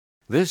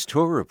This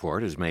tour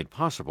report is made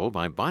possible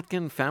by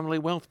Botkin Family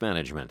Wealth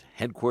Management,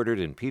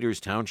 headquartered in Peters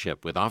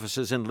Township with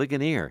offices in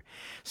Ligonier.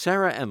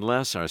 Sarah and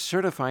Les are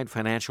certified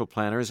financial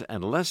planners,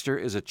 and Lester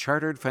is a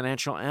chartered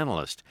financial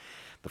analyst.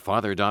 The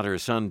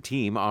father-daughter-son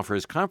team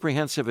offers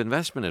comprehensive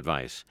investment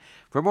advice.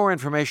 For more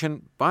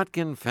information,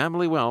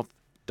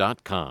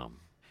 botkinfamilywealth.com.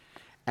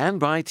 And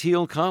by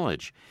Thiel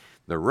College.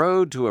 The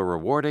road to a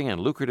rewarding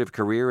and lucrative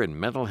career in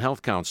mental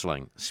health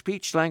counseling,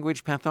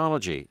 speech-language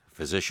pathology,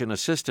 physician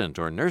assistant,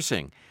 or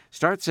nursing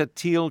starts at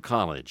Thiel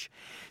College.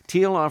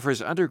 Thiel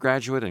offers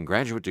undergraduate and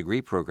graduate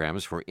degree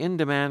programs for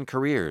in-demand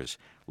careers.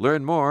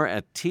 Learn more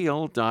at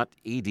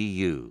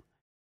thiel.edu.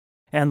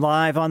 And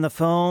live on the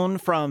phone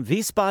from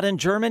Wiesbaden,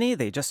 Germany,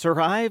 they just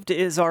arrived,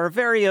 is our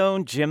very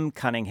own Jim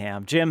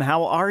Cunningham. Jim,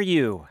 how are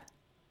you?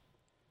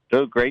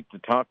 So great to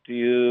talk to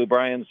you,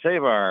 Brian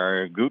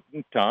Savar.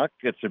 Guten Tag.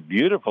 It's a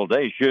beautiful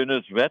day.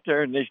 Schönes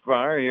Wetter, nicht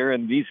wahr, here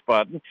in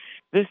Wiesbaden.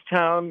 This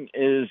town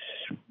is,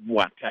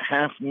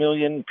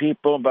 500,000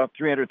 people, about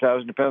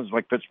 300,000, depends,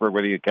 like Pittsburgh,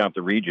 whether you count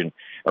the region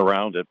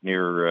around it,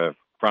 near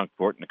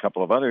Frankfurt and a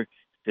couple of other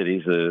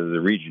cities, the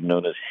region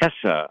known as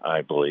Hesse,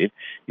 I believe.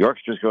 The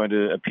orchestra is going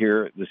to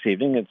appear this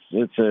evening.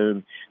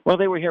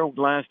 They were here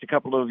a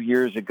couple of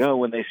years ago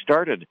when they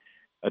started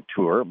a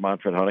tour.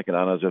 Manfred Honeck and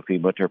Anna-Sophie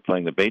Mutter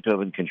playing the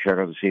Beethoven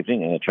Concerto this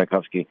evening and the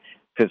Tchaikovsky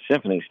Fifth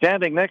Symphony.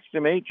 Standing next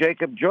to me,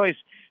 Jacob Joyce,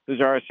 who's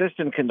our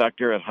assistant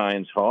conductor at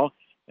Heinz Hall,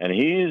 and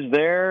he's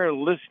there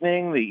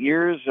listening, the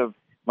ears of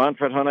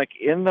Manfred Honeck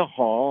in the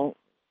hall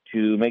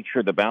to make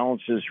sure the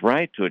balance is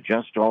right, to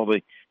adjust all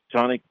the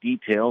sonic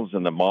details,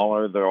 and the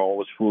Mahler, they're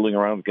always fooling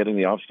around with getting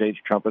the offstage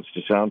trumpets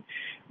to sound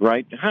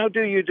right. How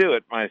do you do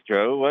it,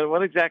 Maestro?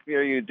 What exactly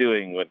are you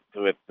doing with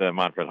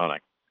Manfred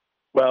Honeck?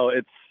 Well,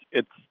 it's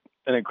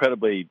an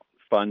incredibly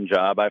fun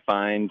job, I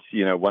find.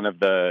 You know, one of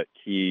the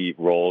key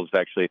roles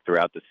actually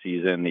throughout the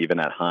season, even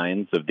at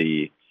Heinz, of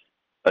the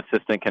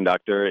assistant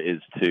conductor is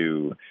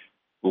to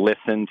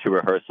listen to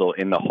rehearsal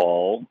in the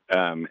hall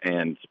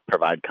and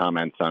provide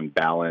comments on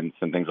balance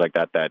and things like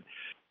that that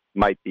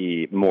might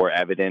be more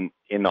evident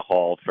in the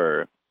hall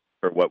for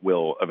what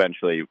will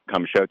eventually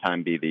come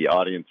showtime be the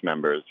audience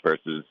members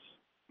versus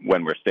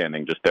when we're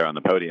standing just there on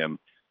the podium.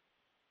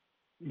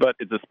 But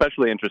it's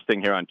especially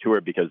interesting here on tour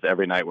because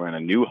every night we're in a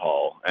new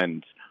hall,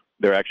 and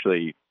they're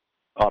actually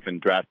often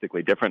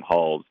drastically different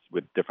halls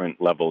with different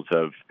levels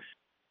of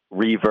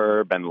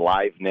reverb and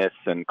liveness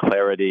and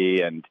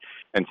clarity, and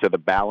so the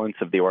balance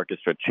of the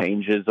orchestra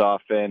changes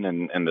often,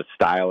 and the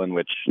style in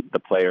which the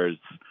players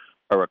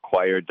are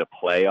required to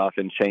play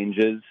often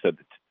changes to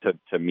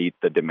meet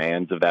the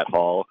demands of that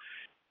hall.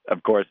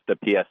 Of course, the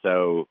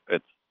PSO,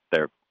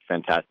 they're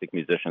fantastic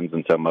musicians,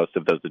 and so most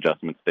of those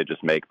adjustments they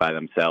just make by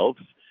themselves.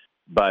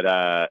 But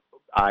I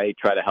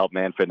try to help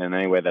Manfred in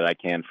any way that I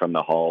can from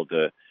the hall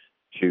to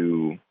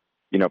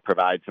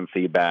provide some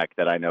feedback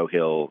that I know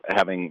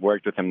having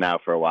worked with him now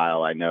for a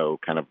while, I know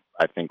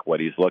I think what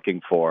he's looking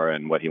for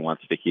and what he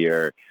wants to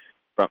hear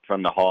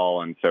from the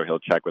hall. And so he'll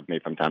check with me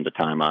from time to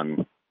time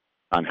on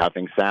how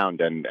things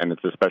sound. And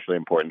it's especially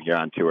important here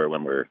on tour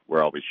when we're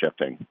always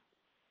shifting.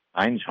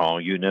 Heinz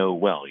Hall, you know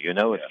well. You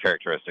know its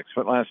characteristics.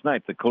 But last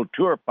night, the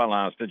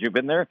Kulturpalast, had you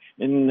been there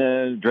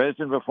in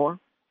Dresden before?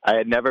 I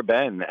had never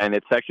been, and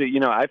it's actually,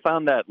 I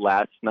found that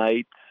last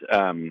night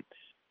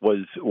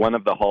was one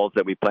of the halls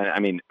that we planned. I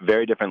mean,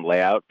 very different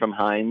layout from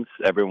Heinz.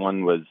 It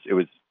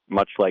was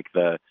much like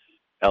the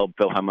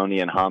Elbphilharmonie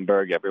in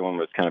Hamburg. Everyone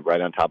was kind of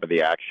right on top of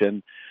the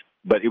action,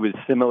 but it was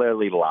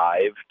similarly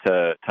live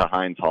to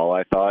Heinz Hall,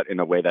 I thought, in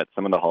a way that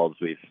some of the halls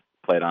we've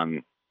played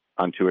on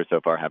tour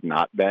so far have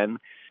not been.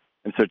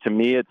 And so to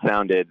me, it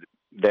sounded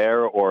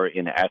there or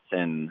in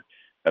Essen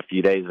a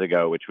few days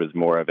ago, which was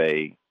more of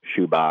a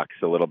shoebox,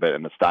 a little bit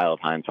in the style of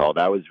Heinz Hall.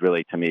 That was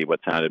really, to me, what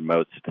sounded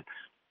most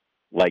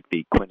like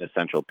the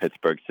quintessential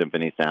Pittsburgh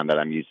Symphony sound that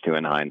I'm used to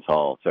in Heinz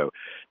Hall. So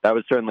that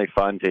was certainly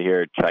fun to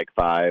hear Tchaik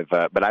 5.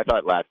 But I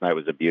thought last night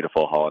was a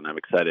beautiful hall, and I'm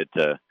excited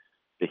to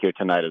hear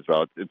tonight as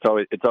well.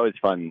 It's always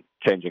fun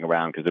changing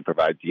around because it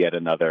provides yet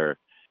another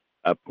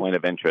point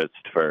of interest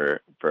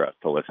for us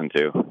to listen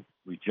to.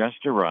 We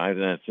just arrived,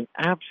 and it's an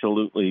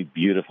absolutely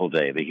beautiful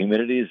day. The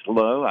humidity is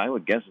low. I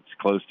would guess it's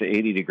close to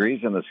 80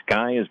 degrees, and the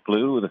sky is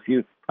blue with a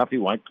few puffy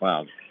white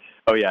clouds.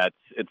 Oh, yeah,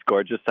 it's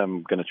gorgeous.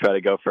 I'm going to try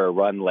to go for a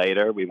run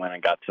later. We went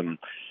and got some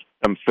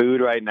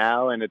food right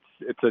now, and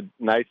it's a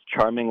nice,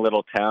 charming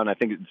little town. I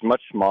think it's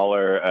much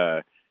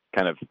smaller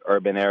kind of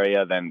urban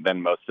area than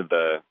most of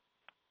the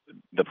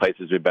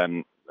places we've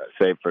been,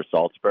 save for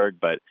Salzburg,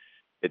 but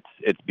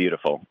it's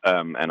beautiful,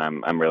 and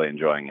I'm really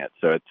enjoying it.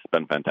 So it's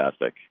been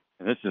fantastic.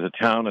 And this is a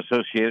town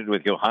associated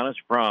with Johannes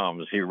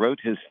Brahms. He wrote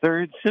his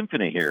third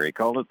symphony here. He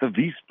called it the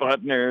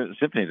Wiesbadener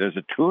Symphony. There's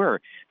a tour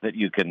that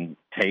you can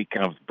take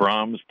of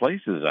Brahms'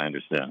 places, I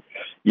understand.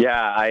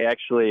 Yeah,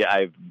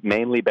 I've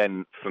mainly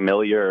been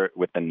familiar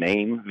with the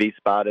name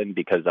Wiesbaden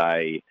because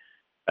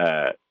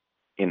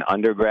in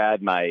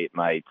undergrad, my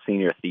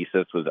senior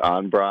thesis was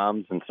on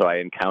Brahms, and so I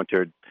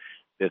encountered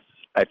this,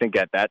 I think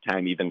at that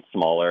time, even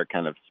smaller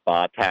kind of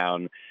spa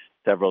town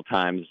several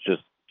times,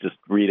 just just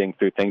reading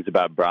through things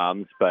about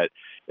Brahms, but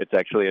it's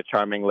actually a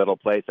charming little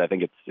place. I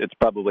think it's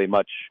probably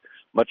much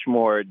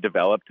more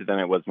developed than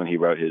it was when he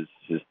wrote his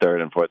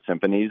third and fourth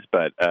symphonies.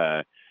 But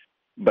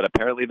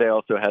apparently they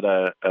also had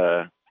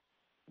a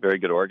very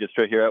good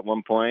orchestra here at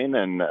one point,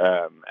 and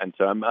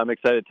so I'm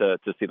excited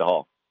to see the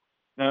hall.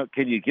 Now,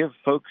 can you give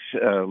folks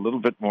a little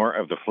bit more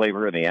of the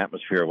flavor and the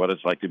atmosphere of what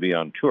it's like to be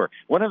on tour?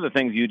 One of the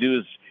things you do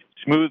is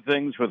smooth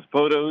things with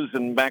photos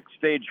and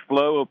backstage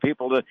flow of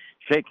people to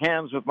shake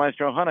hands with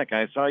Maestro Honeck.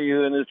 I saw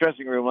you in his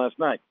dressing room last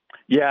night.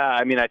 Yeah,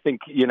 I mean, I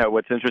think,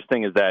 what's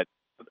interesting is that,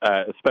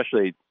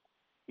 especially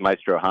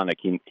Maestro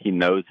Honeck, he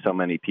knows so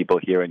many people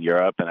here in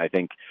Europe, and I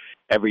think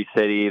every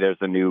city there's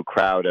a new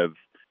crowd of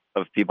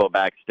people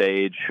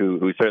backstage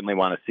who certainly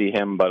want to see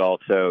him, but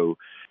also,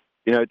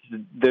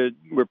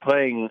 we're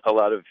playing a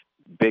lot of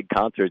big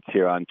concerts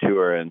here on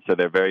tour, and so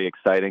they're very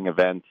exciting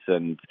events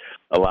and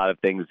a lot of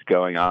things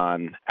going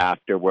on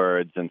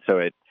afterwards, and so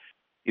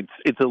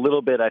it's a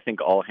little bit, I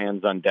think, all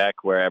hands on deck,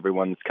 where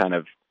everyone's kind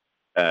of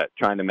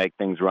trying to make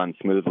things run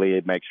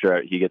smoothly, make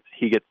sure he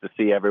gets to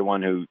see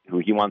everyone who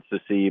he wants to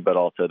see, but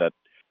also that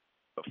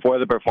for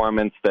the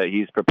performance that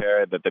he's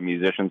prepared, that the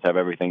musicians have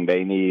everything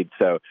they need.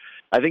 So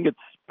I think it's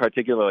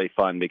particularly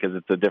fun because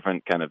it's a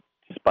different kind of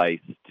spice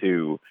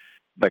to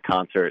the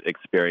concert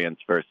experience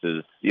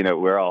versus,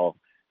 we're all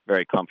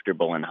very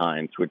comfortable in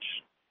Heinz, which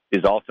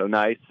is also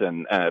nice.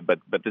 And but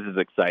this is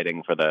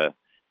exciting for the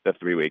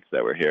 3 weeks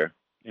that we're here.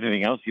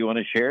 Anything else you want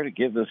to share to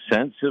give the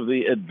sense of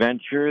the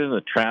adventure,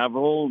 the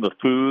travel, the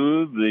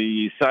food,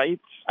 the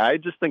sights? I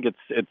just think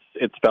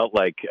it's felt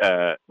like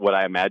what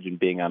I imagine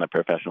being on a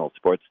professional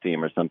sports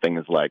team or something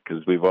is like,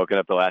 because we've woken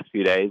up the last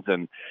few days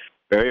and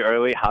very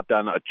early hopped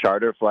on a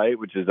charter flight,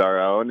 which is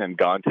our own, and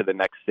gone to the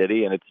next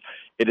city. And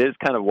it is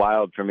kind of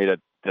wild for me to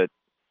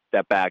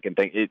step back and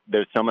think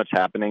there's so much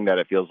happening that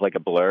it feels like a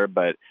blur.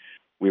 But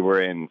we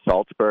were in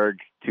Salzburg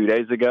 2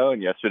 days ago,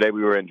 and yesterday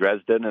we were in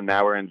Dresden, and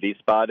now we're in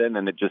Wiesbaden,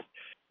 and it just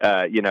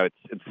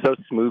it's so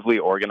smoothly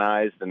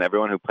organized, and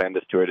everyone who planned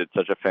this tour did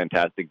such a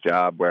fantastic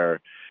job. Where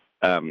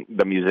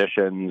the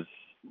musicians,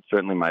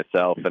 certainly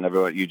myself, and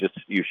everyone,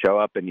 you show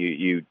up and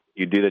you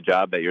do the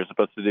job that you're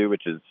supposed to do,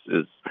 which is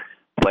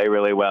play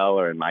really well,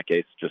 or in my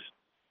case, just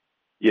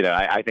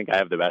I think I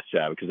have the best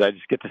job because I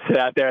just get to sit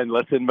out there and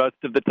listen most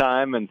of the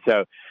time. And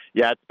so,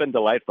 yeah, it's been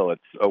delightful.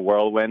 It's a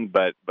whirlwind,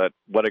 but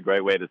what a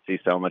great way to see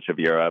so much of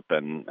Europe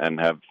and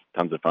have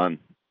tons of fun.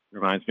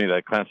 Reminds me of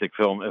that classic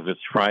film, If It's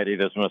Friday,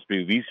 This Must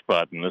Be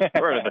Wiesbaden. It's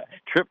part of the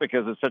trip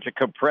because it's such a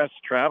compressed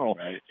travel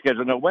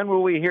schedule. Now, when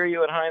will we hear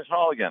you at Heinz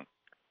Hall again?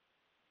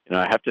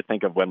 I have to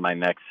think of when my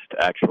next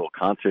actual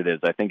concert is.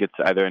 I think it's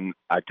either in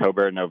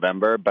October or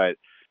November, but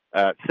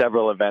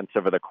several events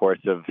over the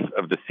course of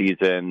the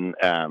season,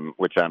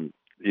 which I'm,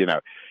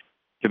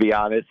 to be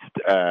honest,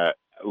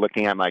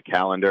 looking at my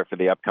calendar for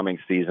the upcoming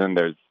season,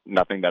 there's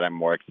nothing that I'm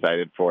more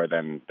excited for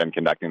than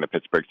conducting the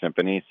Pittsburgh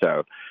Symphony.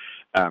 So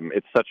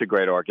it's such a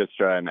great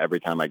orchestra, and every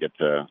time I get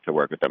to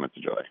work with them, it's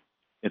a joy.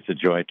 It's a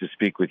joy to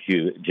speak with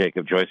you,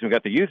 Jacob Joyce. We've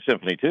got the Youth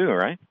Symphony, too,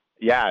 right?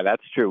 Yeah,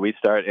 that's true. We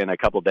start in a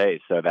couple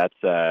days, so that's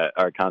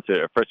our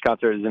concert. Our first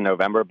concert is in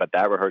November, but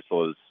that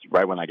rehearsal is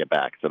right when I get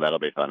back, so that'll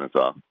be fun as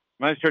well.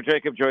 Maestro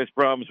Jacob Joyce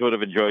Brahms would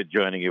have enjoyed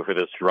joining you for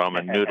this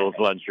ramen noodles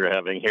lunch you're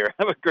having here.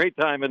 Have a great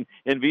time in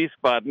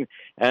Wiesbaden.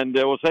 And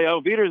we'll say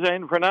auf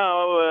Wiedersehen for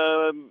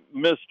now,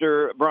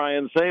 Mr.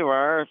 Brian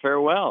Savar.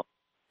 Farewell.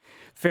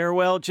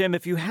 Farewell, Jim.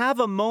 If you have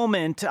a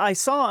moment, I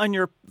saw on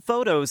your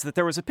photos that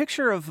there was a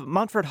picture of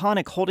Manfred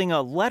Honeck holding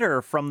a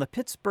letter from the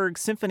Pittsburgh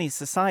Symphony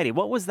Society.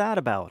 What was that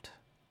about?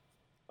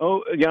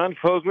 Oh, Jan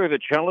Vogler, the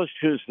cellist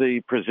who's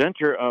the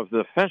presenter of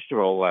the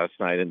festival last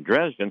night in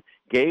Dresden,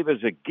 gave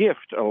as a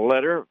gift a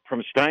letter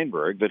from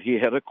Steinberg that he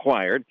had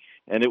acquired,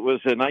 and it was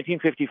a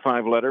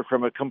 1955 letter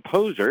from a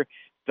composer.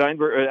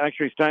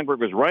 Steinberg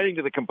was writing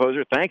to the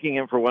composer, thanking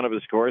him for one of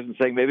his scores and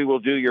saying, maybe we'll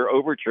do your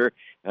overture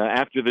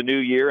after the new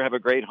year. Have a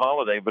great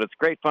holiday. But it's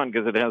great fun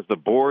because it has the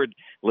board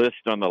list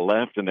on the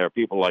left, and there are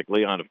people like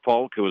Leon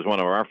Falk, who was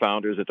one of our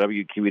founders at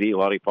WQED,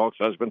 Lottie Falk's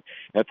husband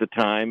at the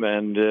time,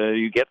 and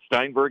you get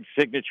Steinberg's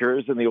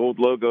signatures and the old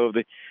logo of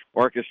the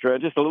orchestra,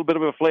 just a little bit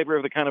of a flavor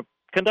of the kind of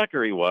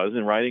conductor he was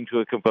in writing to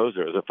a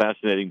composer. It was a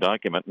fascinating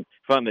document, and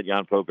fun that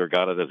Jan Vogler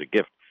got it as a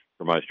gift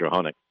for Maestro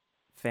Honeck.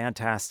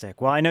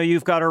 Fantastic. Well, I know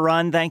you've got to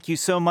run. Thank you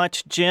so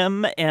much,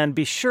 Jim. And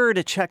be sure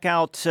to check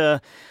out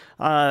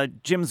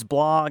Jim's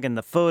blog and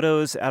the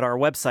photos at our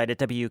website at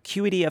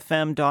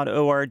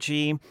wqedfm.org.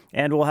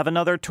 And we'll have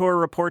another tour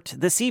report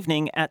this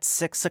evening at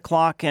 6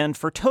 o'clock. And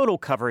for total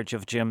coverage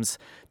of Jim's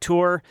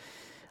tour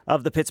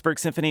of the Pittsburgh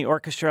Symphony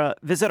Orchestra,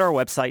 visit our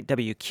website,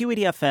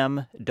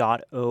 wqedfm.org.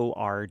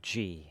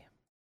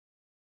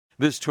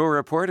 This tour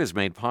report is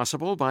made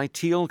possible by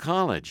Thiel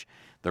College.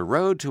 The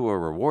road to a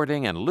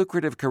rewarding and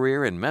lucrative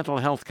career in mental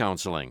health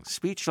counseling,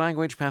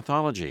 speech-language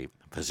pathology,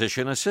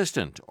 physician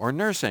assistant, or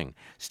nursing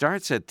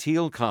starts at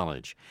Thiel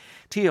College.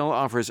 Thiel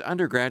offers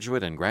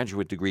undergraduate and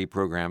graduate degree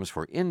programs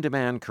for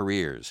in-demand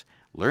careers.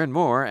 Learn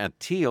more at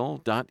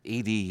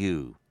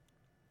thiel.edu.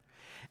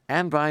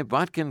 And by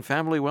Botkin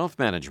Family Wealth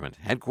Management,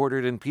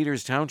 headquartered in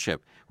Peters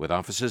Township, with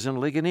offices in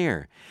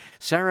Ligonier.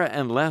 Sarah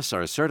and Les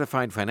are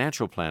certified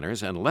financial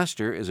planners, and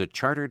Lester is a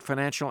chartered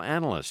financial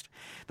analyst.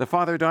 The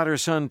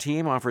father-daughter-son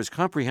team offers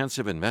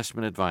comprehensive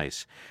investment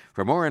advice.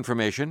 For more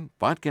information,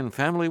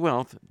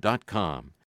 botkinfamilywealth.com.